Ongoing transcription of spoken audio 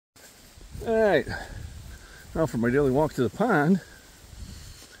Alright, now for my daily walk to the pond.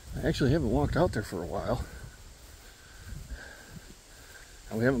 I actually haven't walked out there for a while.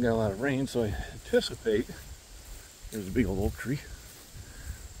 And we haven't got a lot of rain, so I anticipate, there's a big old oak tree.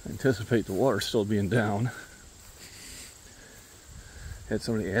 I anticipate the water still being down. Had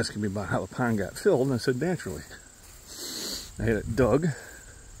somebody asking me about how the pond got filled, and I said naturally. I had it dug, and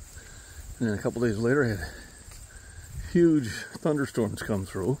then a couple days later I had huge thunderstorms come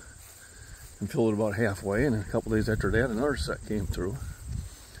through and filled it about halfway, and then a couple days after that another set came through,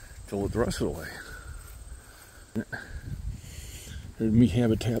 filled it the rest of the way. There's me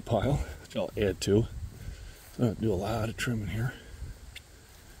habitat pile, which I'll add to. So I'll do a lot of trimming here.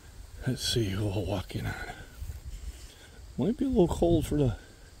 Let's see who I'll walk in on. Might be a little cold for the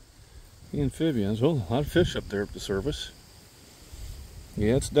amphibians. Well, a lot of fish up there at the surface.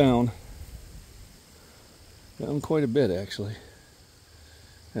 Yeah, it's down. Down quite a bit, actually.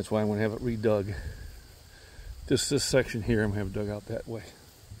 That's why I'm going to have it redug. This section here, I'm going to have it dug out that way.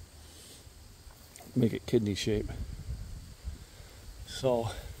 Make it kidney shape. So,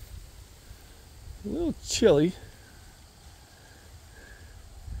 a little chilly.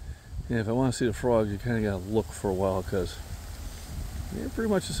 And if I want to see the frogs, you kind of got to look for a while because they're pretty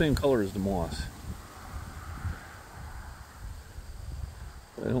much the same color as the moss.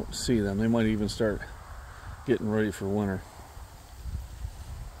 But I don't see them. They might even start getting ready for winter.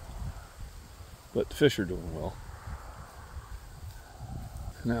 But the fish are doing well.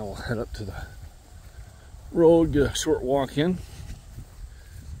 Now we'll head up to the road, get a short walk in.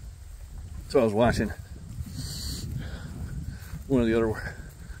 So I was watching one of the other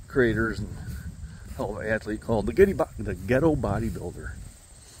creators and hell of an athlete called the Ghetto Bodybuilder.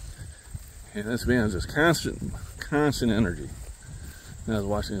 And this man has this constant energy. And I was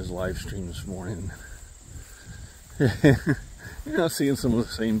watching his live stream this morning. You know, seeing some of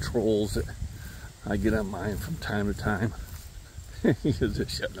the same trolls that I get on mine from time to time. He's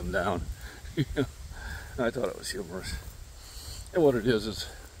just shutting them down. I thought it was humorous. And what it is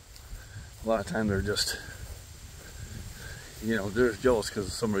a lot of times they're just, you know, they're jealous because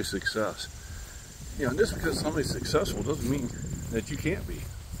of somebody's success. You know, just because somebody's successful doesn't mean that you can't be.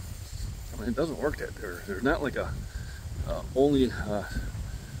 I mean, it doesn't work that there's not like only a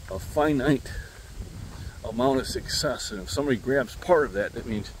finite amount of success, and if somebody grabs part of that, that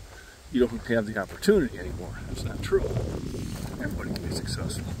means you don't have the opportunity anymore. That's not true. Everybody can be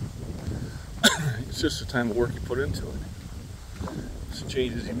successful. It's just the time of work you put into it. It's the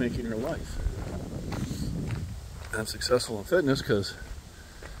changes you make in your life. I'm successful in fitness because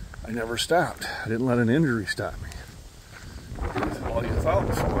I never stopped. I didn't let an injury stop me. Well, you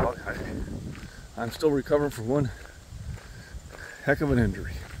thought for a while, I'm still recovering from one heck of an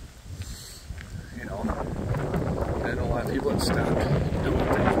injury. You know, I know a lot of people that stopped doing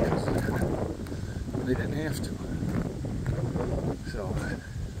things because they didn't have to. So,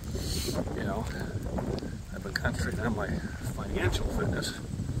 you know, I've been concentrating on my financial fitness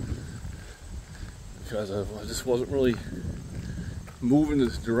because I just wasn't really moving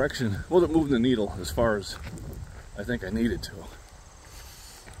this direction, wasn't moving the needle as far as I think I needed to.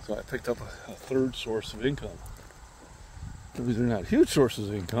 So I picked up a third source of income. These are not huge sources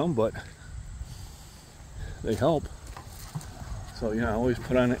of income, but they help. So, you know, I always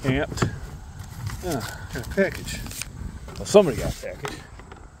put on an amped kind of package. Well, somebody got a package.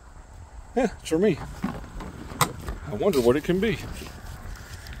 Yeah, it's for me. I wonder what it can be.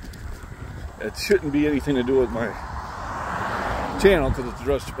 It shouldn't be anything to do with my channel because it's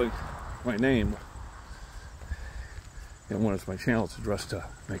addressed to my name. And when it's my channel, it's addressed to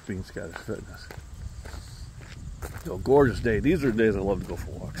McBean Scottish Fitness. So, gorgeous day. These are the days I love to go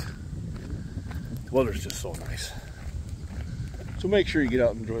for walks. The weather's just so nice. So make sure you get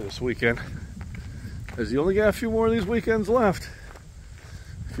out and enjoy this weekend, because you only got a few more of these weekends left.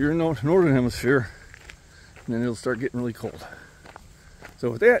 If you're in the northern hemisphere, and then it'll start getting really cold.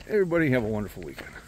 So with that, everybody have a wonderful weekend.